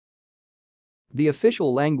The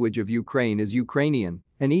official language of Ukraine is Ukrainian,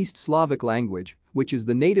 an East Slavic language, which is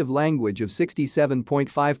the native language of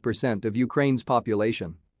 67.5% of Ukraine's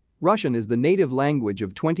population. Russian is the native language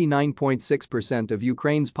of 29.6% of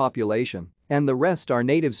Ukraine's population, and the rest are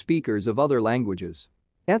native speakers of other languages.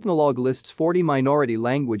 Ethnologue lists 40 minority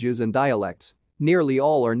languages and dialects. Nearly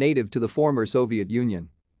all are native to the former Soviet Union.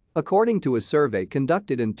 According to a survey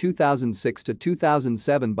conducted in 2006 to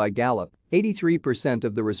 2007 by Gallup, 83%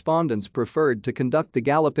 of the respondents preferred to conduct the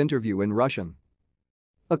Gallup interview in Russian.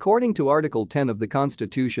 According to Article 10 of the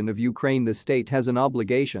Constitution of Ukraine, the state has an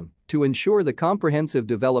obligation to ensure the comprehensive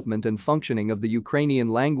development and functioning of the Ukrainian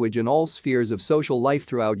language in all spheres of social life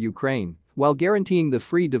throughout Ukraine, while guaranteeing the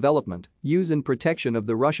free development, use and protection of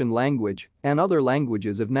the Russian language and other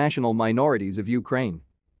languages of national minorities of Ukraine.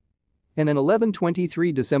 In an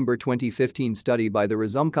 11/23 December 2015 study by the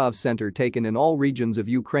Razumkov Center taken in all regions of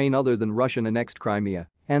Ukraine other than Russian-annexed Crimea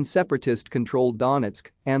and separatist-controlled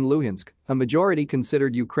Donetsk and Luhansk, a majority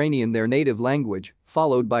considered Ukrainian their native language,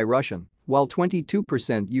 followed by Russian, while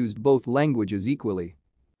 22% used both languages equally.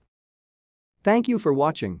 Thank you for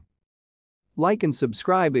watching. Like and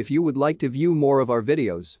subscribe if you would like to view more of our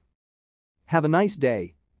videos. Have a nice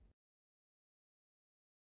day.